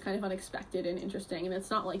Kai, because it's kind of unexpected and interesting, and it's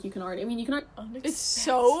not like you can already... It's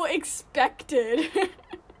so expected.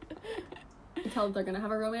 You tell that they're gonna have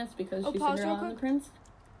a romance because she's Cinderella and the prince.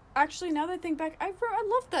 Actually, now that I think back, I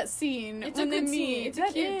love that scene. It's a good scene. It's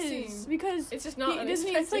a cute scene. Because it's just not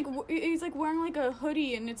unexpected. It's like he's like wearing like a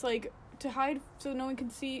hoodie, and it's like to hide so no one can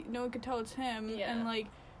tell it's him. Yeah. And like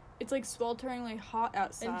it's like sweltering like hot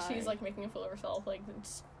outside. And she's like making a fool of herself, like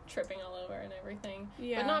just tripping all over and everything.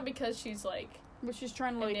 Yeah. But not because she's like. But she's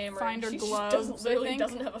trying to like enamored. find her gloves. She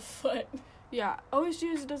doesn't have a foot. Yeah. Oh,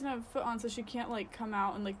 she doesn't have a foot on, so she can't like come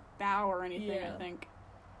out and like bow or anything. Yeah. I think.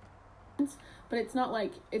 But it's not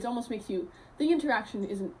like, it almost makes you, the interaction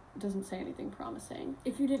doesn't say anything promising.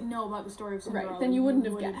 If you didn't know about the story of Cinderella, right, then you wouldn't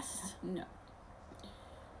have guessed. No.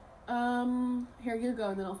 Here you go,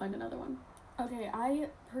 and then I'll find another one. Okay, I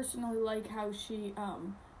personally like how she,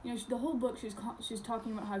 the whole book she's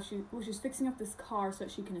talking about how she's fixing up this car so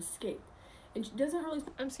that she can escape. And she doesn't really...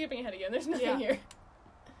 I'm skipping ahead again, there's nothing here.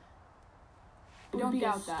 Don't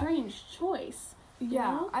doubt that. Strange choice. Yeah, you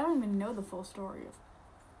know? I don't even know the full story of...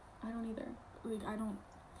 I don't either. Like, I don't...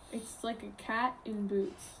 It's like a cat in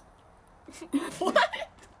boots. What?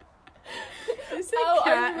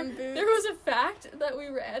 Cat in boots. There was a fact that we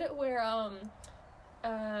read where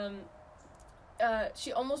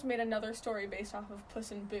she almost made another story based off of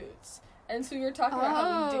Puss in Boots. And so we were talking about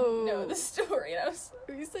how we didn't know the story. And I was...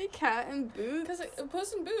 Did you say cat in boots? Because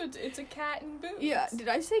Puss in Boots, it's a cat in boots. Yeah, did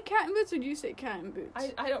I say cat in boots or did you say cat in boots?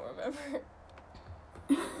 I don't remember.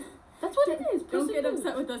 That's what it is. Don't get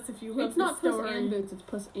upset with us if you hate It's not the Puss story. in Boots, it's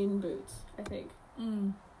Puss in Boots, I think.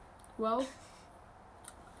 Well,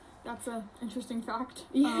 that's an interesting fact.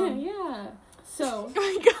 Yeah. So. Oh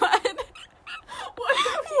my god.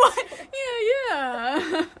 What?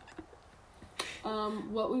 Yeah.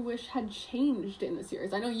 What we wish had changed in the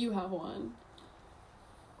series. I know you have one.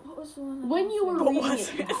 What was the one? When you were reading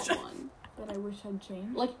it, you it? had one. That I wish had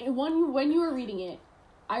changed. Like when you were reading it,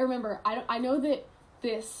 I remember. I know that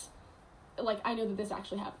this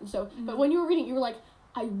actually happened. So, but when you were reading, you were like,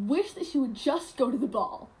 I wish that she would just go to the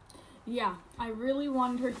ball. Yeah, I really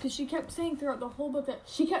wanted her because she kept saying throughout the whole book that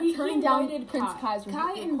She kept turning down Prince Kai's Kai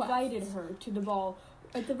requests. invited her to the ball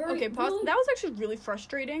at the very. Okay, pause. That was actually really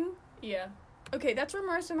frustrating. Yeah. Okay, that's where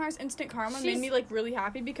Marissa Mars Instant Karma made She's- me like really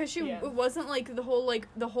happy because it wasn't like the whole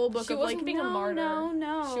book She of wasn't like being a martyr.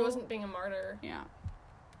 No. She wasn't being a martyr. Yeah.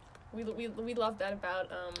 We love that about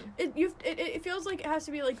It feels like it has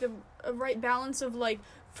to be like the right balance of like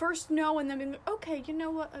first no and then being like, okay, you know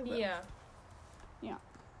what? I will. yeah.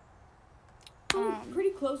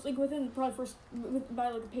 Pretty close, like within probably by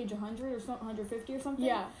like page 100 or something, 150 or something.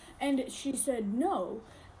 Yeah. And she said no.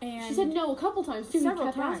 And She said no a couple times too. Several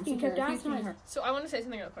He kept times. asking He kept her a few asking times. her. So I want to say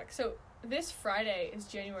something real quick. So this Friday is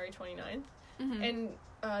January 29th, Mm-hmm.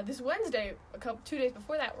 and this Wednesday, 2 days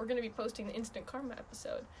before that, we're going to be posting the Instant Karma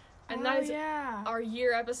episode, and that is our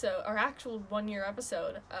year episode, our actual 1 year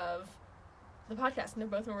episode of the podcast, and they're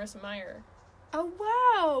both Marissa Meyer. Oh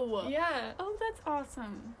wow. Yeah. Oh, that's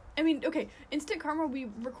awesome. I mean, okay, Instant Karma we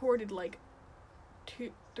recorded like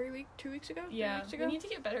 2 weeks ago. 3 Yeah, weeks ago? we need to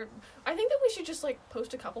get better. I think that we should just, like,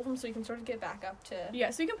 post a couple of them so we can sort of get back up to... Yeah,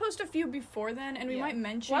 so you can post a few before then, and we Yeah. might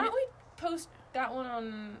mention Why don't we post that one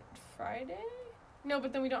on Friday? No,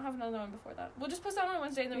 but then we don't have another one before that. We'll just post that one on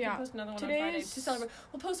Wednesday, and then we can post another one on Friday to celebrate.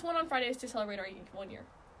 We'll post one on Fridays to celebrate our 1 year.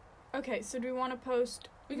 Okay, so do we want to post...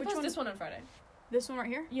 We can post this one on Friday. This one right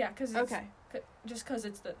here? Yeah, because Okay. Just because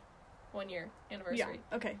it's the 1 year anniversary.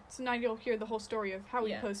 Yeah, okay. So now you'll hear the whole story of how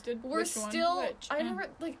we posted We're which still... one, which. I'm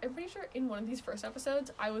pretty sure in one of these first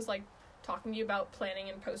episodes, I was, like, talking to you about planning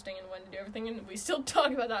and posting and when to do everything, and we still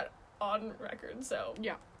talk about that on record, so...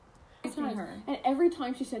 Yeah. And every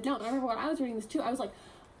time she said no, and I remember when I was reading this too, I was like,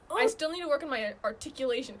 oh. I still need to work on my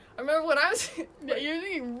articulation. I remember when I was... Yeah, you're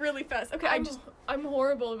thinking really fast. Okay, I'm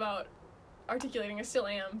horrible about articulating. I still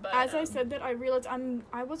am, but... As I said that, I realized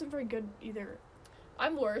I wasn't very good either.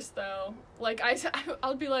 I'm worse, though. Like,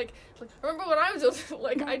 I'll be like, remember when I was...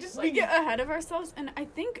 Like, I just, like... We get ahead of ourselves, and I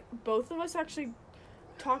think both of us actually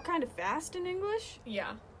talk kind of fast in English.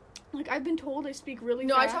 Yeah. Like, I've been told I speak really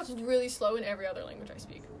No, fast. I talk really slow in every other language I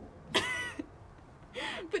speak.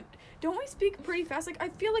 But don't we speak pretty fast? Like, I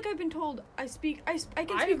feel like I've been told I can speak I've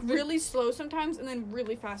been- really slow sometimes and then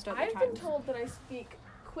really fast other times. I've been told that I speak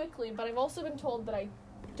quickly, but I've also been told that I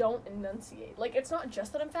don't enunciate. Like, it's not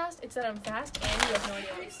just that I'm fast, it's that I'm fast and you have no idea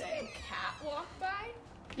what I'm saying. Cat walk by?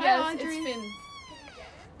 Yes, Hi, it's Audrey. Finn.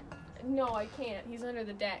 No, I can't. He's under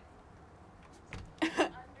the deck.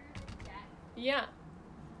 Yeah.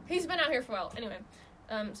 He's been out here for a while. Anyway,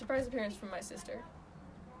 surprise appearance from my sister.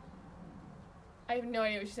 I have no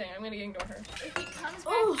idea what she's saying. I'm gonna ignore her. If he comes back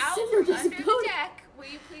Oh, out Cinder from just under go- the deck, will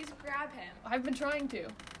you please grab him? I've been trying to.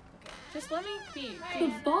 Just let me be.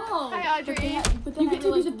 the ball. Hi, Audrey. But then You I get to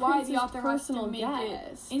be realized the why prince's the author has to personal make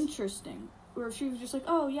guest. it interesting. Where if she was just like,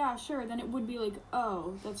 oh yeah, sure, then it would be like,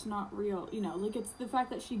 oh, that's not real. You know, like it's the fact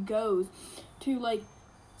that she goes to like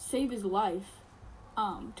save his life,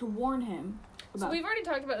 to warn him So about. we've already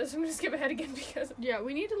talked about this. I'm gonna skip ahead again because Yeah,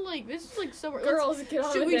 we need to like, this is like so... girls get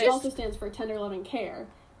on should with we it. Which also stands for tender loving care,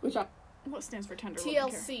 which I What stands for tender loving care?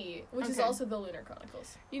 TLC, which is Okay. also the Lunar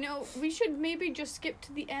Chronicles. You know, we should maybe just skip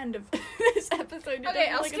to the end of this episode. It Okay,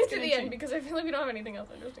 doesn't I'll like skip it's to gonna the end change. because I feel like we don't have anything else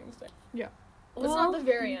interesting to say. Yeah. It's not the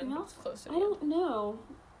very anything end, but else? it's close to the I end. don't know.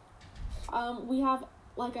 We have,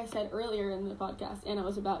 like I said earlier in the podcast, Anna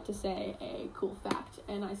was about to say a cool fact,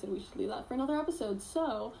 and I said we should leave that for another episode.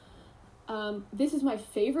 So, this is my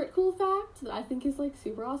favorite cool fact that I think is like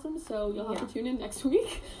super awesome. So you'll have to tune in next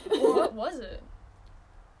week. What was it?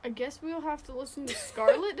 I guess we'll have to listen to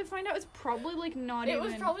Scarlet to find out. It's probably like not It even...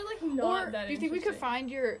 was probably like not or that do you think we could interesting. find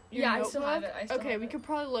your Yeah, I notebook? still have it. I still okay, have we it. could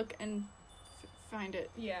probably look and find it.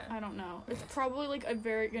 Yeah. I don't know. It's probably like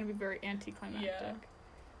gonna be very anticlimactic.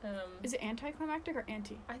 Yeah. Is it anticlimactic or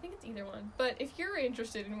anti? I think it's either one. But if you're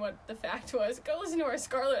interested in what the fact was, go listen to our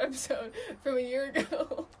Scarlet episode from a year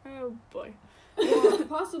ago. Oh boy. Or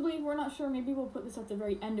possibly, we're not sure. Maybe we'll put this at the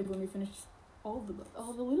very end of when we finish all the books.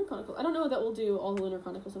 All the Lunar Chronicles. I don't know that we'll do all the Lunar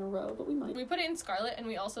Chronicles in a row, but we might. We put it in Scarlet, and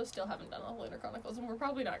we also still haven't done all the Lunar Chronicles, and we're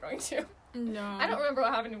probably not going to. No. I don't remember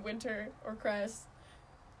what happened in Winter or Cress.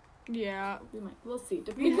 Yeah. We'll see.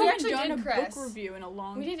 We We haven't actually done did a Crest. book review in a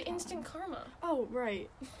long We did time. Instant Karma. Oh, right.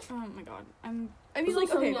 Oh my god. I mean, Like,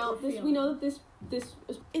 like, okay, now, we know that this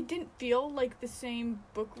is it didn't feel like the same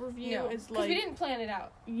book review as, because like... we didn't plan it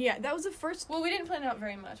out. Yeah, that was the first... Well, we didn't plan it out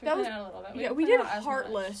very much. We That planned was- it out a little bit. Yeah, didn't we plan did it out as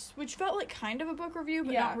Heartless, which felt like kind of a book review,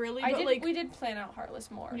 but much. not really. I But did, like, we did plan out Heartless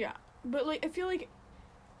more. yeah, but like, I feel like,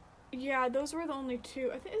 yeah, those were the only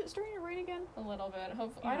two. I think is it starting to rain again. A little bit.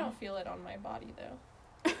 Hopefully, I Yeah. don't feel it on my body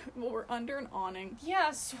though. Well, we're under an awning.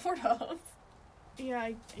 Yeah, sort of. Yeah,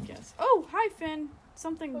 I guess. Oh, hi, Finn.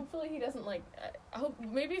 Something. Hopefully he doesn't like. I hope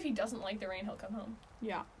maybe if he doesn't like the rain, he'll come home.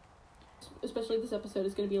 Yeah. especially this episode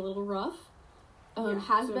is going to be a little rough. Yeah,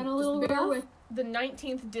 Has so been a just little bear rough. with- The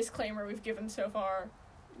 19th disclaimer we've given so far.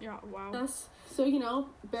 Yeah. Wow. Us. So,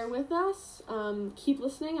 bear with us. Keep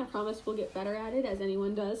listening. I promise we'll get better at it, as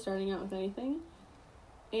anyone does starting out with anything.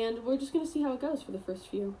 And we're just going to see how it goes for the first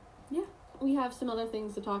few. Yeah. We have some other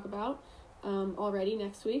things to talk about already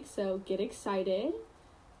next week, so get excited.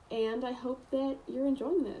 And I hope that you're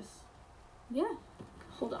enjoying this. Yeah.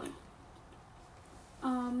 Hold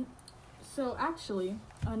on. So actually,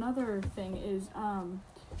 another thing is,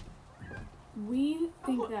 we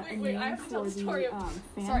think that a wait, I name have to tell for the story the of-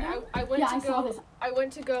 fandom. Sorry, I went Yeah, to I go. saw this. I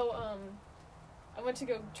went to go. I went to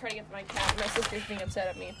go try to get my cat. My sister's being upset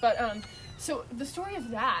at me. But so the story of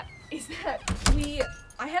that is that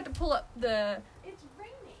I had to pull up the. It's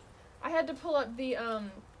raining. I had to pull up the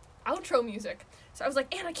outro music. So I was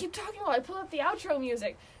like, Anna, keep talking while I pull up the outro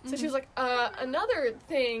music. So she was like, another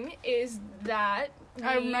thing is that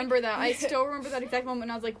I remember that. I still remember that exact moment.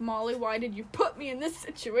 And I was like, Molly, why did you put me in this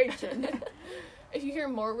situation? If you hear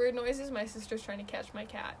more weird noises, my sister's trying to catch my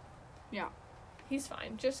cat. Yeah. He's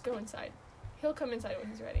fine. Just go inside. He'll come inside when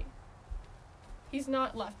he's ready. He's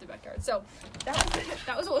not left the backyard. So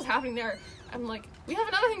that was what was happening there. I'm like, we have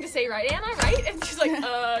another thing to say, right, Anna? Right? And she's like,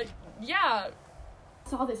 yeah.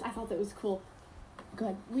 Saw this. I thought that was cool. Go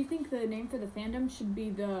ahead. We think the name for the fandom should be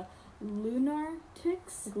the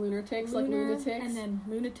Lunartics. Like lunatics, Lunar, like lunatics. and then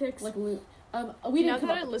lunatics. like we Now didn't come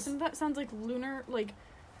that up I with listen to that, sounds like lunar, like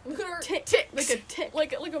Lunar ticks. Like a tick.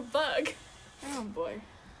 like a bug. Oh boy.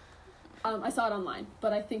 I saw it online,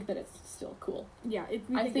 but I think that it's still cool. yeah,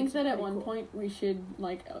 I think it's that at pretty one cool. point we should,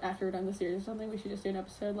 like, after we're done the series or something, we should just do an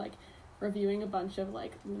episode, like, reviewing a bunch of,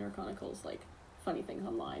 like, Lunar Chronicles, like, funny things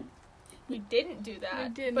online. We didn't do that. We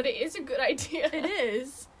didn't. But it is a good idea. It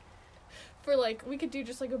is. For like, we could do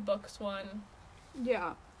just like a books one.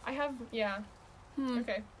 Yeah. I have, yeah. Hmm.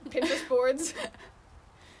 Okay. Pinterest boards.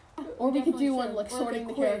 Or we could Definitely do one, should. like, Or sorting a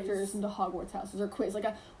the quiz. characters into Hogwarts houses, or quiz. Like,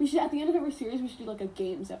 we should, at the end of every series, we should do, like, a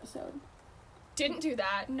games episode. Didn't do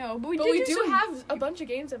that. No, but we But did we do some- have a bunch of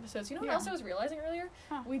games episodes. You know what Yeah. else I was realizing earlier?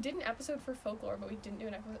 Huh. We did an episode for folklore, but we didn't do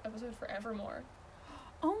an episode for Evermore.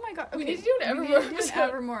 Oh my god. Okay. We need to do an we Evermore need to do episode. an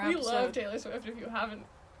Evermore We episode. love Taylor Swift if you haven't.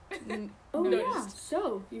 Oh No, yeah. just-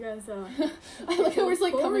 So you guys, I like how we're just,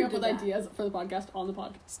 like, Look coming up forward with to that. ideas for the podcast on the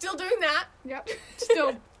podcast. Still doing that. Yep.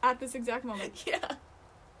 Still at this exact moment. Yeah.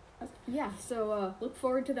 yeah. So look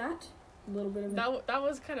forward to that. A little bit of That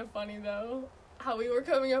was kind of funny though. How we were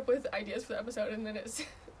coming up with ideas for the episode and then it's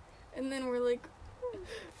And then we're like,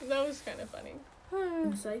 that was kind of funny.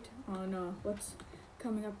 insight on what's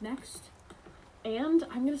coming up next. And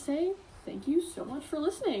I'm gonna say thank you so much for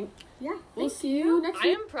listening. Yeah. We'll thank see you next I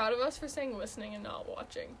week. am proud of us for saying listening and not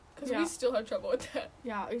watching. Because Yeah. we still have trouble with that.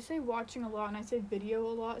 yeah, I say watching a lot and I say video a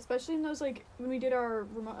lot, especially in those, like, when we did our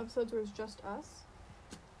remote episodes where it was just us.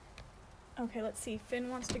 Okay, let's see. Finn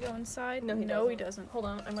wants to go inside. No, he doesn't. Hold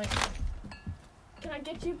on, I might. Can I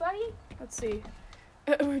get you, buddy? Let's see.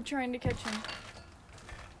 We're trying to catch him.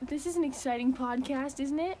 This is an exciting podcast,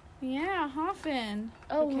 isn't it? Yeah, huh, Finn?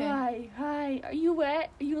 Oh, Okay. hi. Are you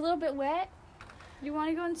wet? Are you a little bit wet? You want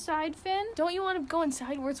to go inside, Finn? Don't you want to go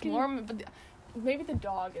inside where it's Can- warm? But maybe the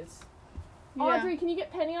dog is. Yeah. Audrey, can you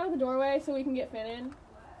get Penny out of the doorway so we can get Finn in?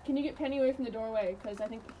 Can you get Penny away from the doorway? Because I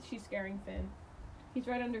think she's scaring Finn. He's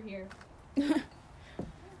right under here.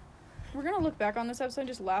 We're gonna look back on this episode and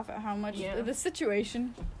just laugh at how much Yeah. the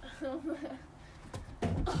situation.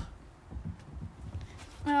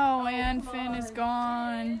 Oh, and Finn is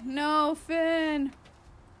gone. No, Finn.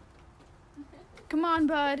 Come on,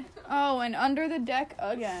 bud. Oh, and under the deck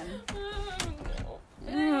again.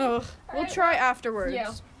 Ugh. We'll try afterwards.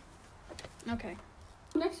 Yeah. Okay.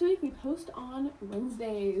 Next week we post on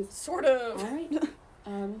Wednesdays. Sort of. All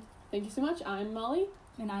right. Thank you so much. I'm Molly.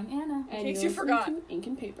 And I'm Anna. And case you're you listening forgot. to Ink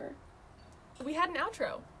and Paper. We had an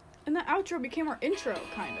outro. And the outro became our intro,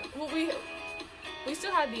 kind of. Well, we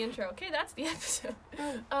still had the intro. Okay, that's the episode.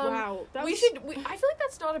 Wow. That I feel like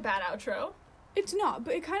that's not a bad outro. It's not,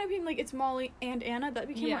 but it kind of became like it's Molly and Anna. That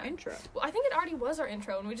became our intro. Well, I think it already was our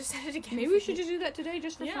intro, and we just said it again. Maybe we should just do that today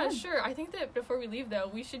just for fun. Yeah, sure. I think that before we leave, though,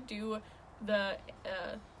 we should do the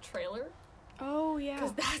trailer. Oh, yeah.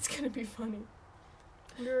 Because that's going to be funny.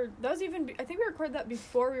 That was even... I think we recorded that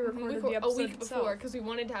before we recorded the episode a week before, because we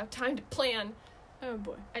wanted to have time to plan. Oh,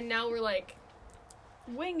 boy. And now we're like...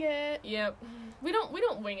 Wing it. Yep. We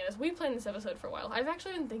don't wing it. We planned this episode for a while. I've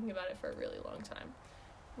actually been thinking about it for a really long time.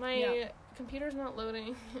 My computer's not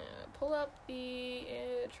loading. Pull up the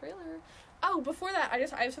trailer. Oh, before that,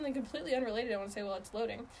 I have something completely unrelated I want to say while it's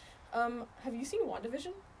loading. Have you seen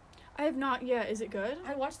WandaVision? I have not yet. Is it good?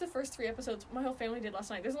 I watched the first 3 episodes. My whole family did last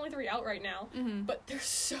night. There's only 3 out right now, but they're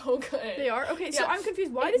so good. They are? Okay, so I'm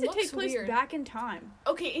confused. Why does it take place back in time?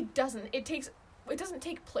 Okay, it doesn't. It doesn't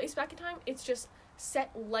take place back in time. It's just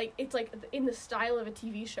set it's like in the style of a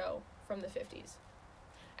TV show from the 50s.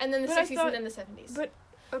 And then the 60s and then the 70s. But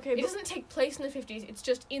okay, it doesn't take place in the 50s. It's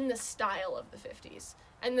just in the style of the 50s.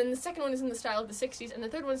 And then the second one is in the style of the 60s, and the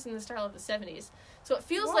third one is in the style of the 70s. So it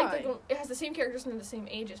feels like it has the same characters and the same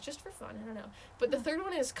ages, just for fun. I don't know. But the third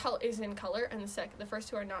one is in color, and the first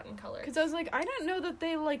 2 are not in color. Because I was like, I don't know that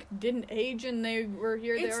they didn't age and they were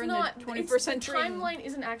here. They were in the 21st century. The timeline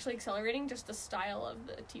isn't actually accelerating; just the style of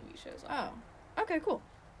the TV shows. Oh, okay, cool.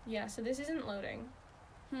 Yeah. So this isn't loading.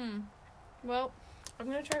 Well, I'm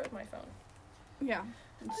gonna try it with my phone. Yeah.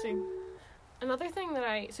 Let's see. Another thing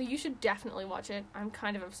so you should definitely watch it. I'm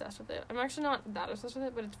kind of obsessed with it. I'm actually not that obsessed with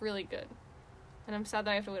it, but it's really good. And I'm sad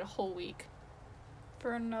that I have to wait a whole week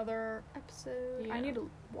for another episode. Yeah. I need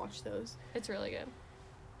to watch those. It's really good.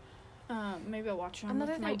 Maybe I'll watch them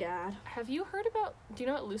with my dad. Have you heard do you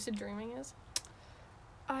know what lucid dreaming is?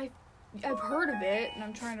 I've heard of it, and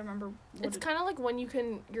I'm trying to remember it's kind of like when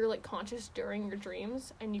you're like conscious during your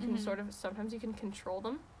dreams, and you can sometimes you can control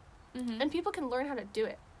them. And people can learn how to do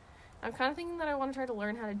it. I'm kind of thinking that I want to try to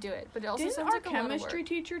learn how to do it, but it also sounds like a lot of work. Didn't our chemistry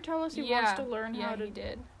teacher tell us he wants to learn how to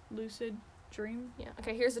did. lucid dream? Yeah.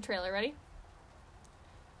 Okay, here's the trailer. Ready?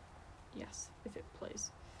 Yes, if it plays.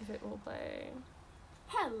 If it will play.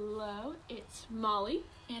 Hello, it's Molly.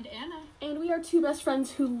 And Anna. And we are 2 best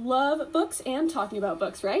friends who love books and talking about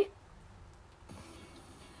books, right?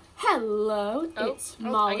 Hello, it's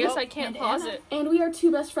Molly. I guess I can't pause it. And we are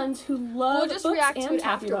 2 best friends who love books and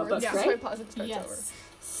talking about books, right? So I pause it, starts over.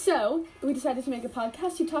 So, we decided to make a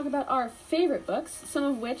podcast to talk about our favorite books, some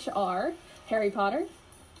of which are Harry Potter,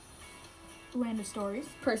 Land of Stories,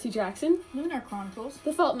 Percy Jackson, Lunar Chronicles,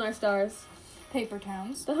 The Fault in Our Stars, Paper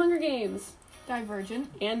Towns, The Hunger Games, Divergent,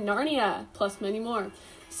 and Narnia, plus many more.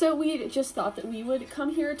 So we just thought that we would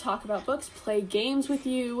come here, talk about books, play games with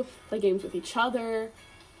you, play games with each other.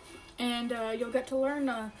 And you'll get to learn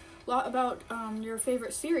a lot about your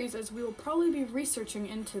favorite series, as we will probably be researching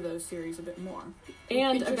into those series a bit more.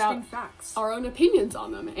 And about facts. Our own opinions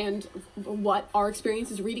on them, and what our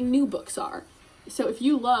experiences reading new books are. So if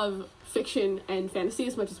you love fiction and fantasy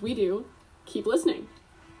as much as we do, keep listening.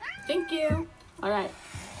 Thank you. All right.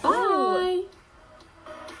 Bye. Oh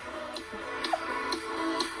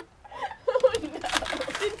no.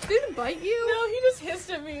 Did Finn bite you? No, he just hissed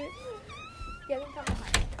at me.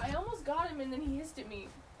 I almost got him and then he hissed at me.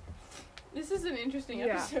 This is an interesting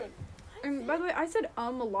episode. And by the way, I said a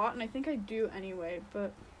lot, and I think I do anyway,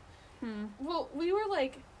 but Well, we were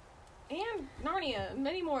like, and Narnia,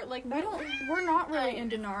 many more. Like, we're not really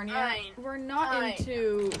into Narnia. We're not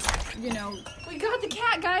into, We got the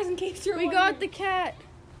cat, guys, in case you're wondering. got the cat.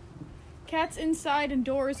 Cat's inside and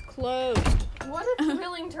doors closed. What a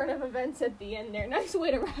thrilling turn of events at the end there. Nice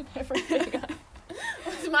way to wrap everything up.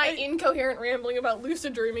 With my incoherent rambling about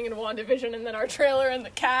lucid dreaming and WandaVision, and then our trailer and the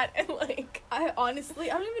cat, and I don't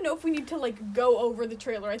even know if we need to go over the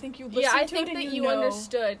trailer. I think you listened to it. Yeah, I think that you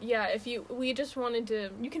understood. Yeah, we just wanted to.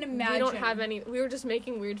 You can imagine. We don't have any. We were just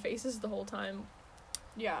making weird faces the whole time.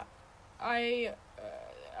 Yeah, I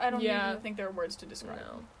don't even think there are words to describe.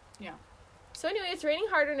 No. Yeah. So anyway, it's raining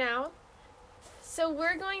harder now. So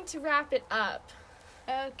we're going to wrap it up.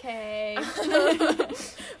 Okay.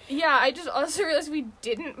 Yeah, I just also realized we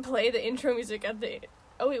didn't play the intro music at the...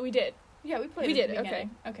 Oh, wait, we did. Yeah, we played it. We did, okay.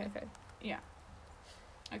 Yeah.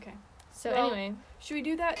 Okay. So anyway. Should we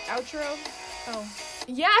do that outro? Oh.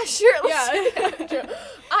 Yeah, sure, let's do the outro.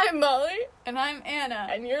 I'm Molly. And I'm Anna.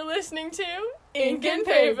 And you're listening to Ink and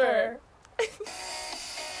Paper.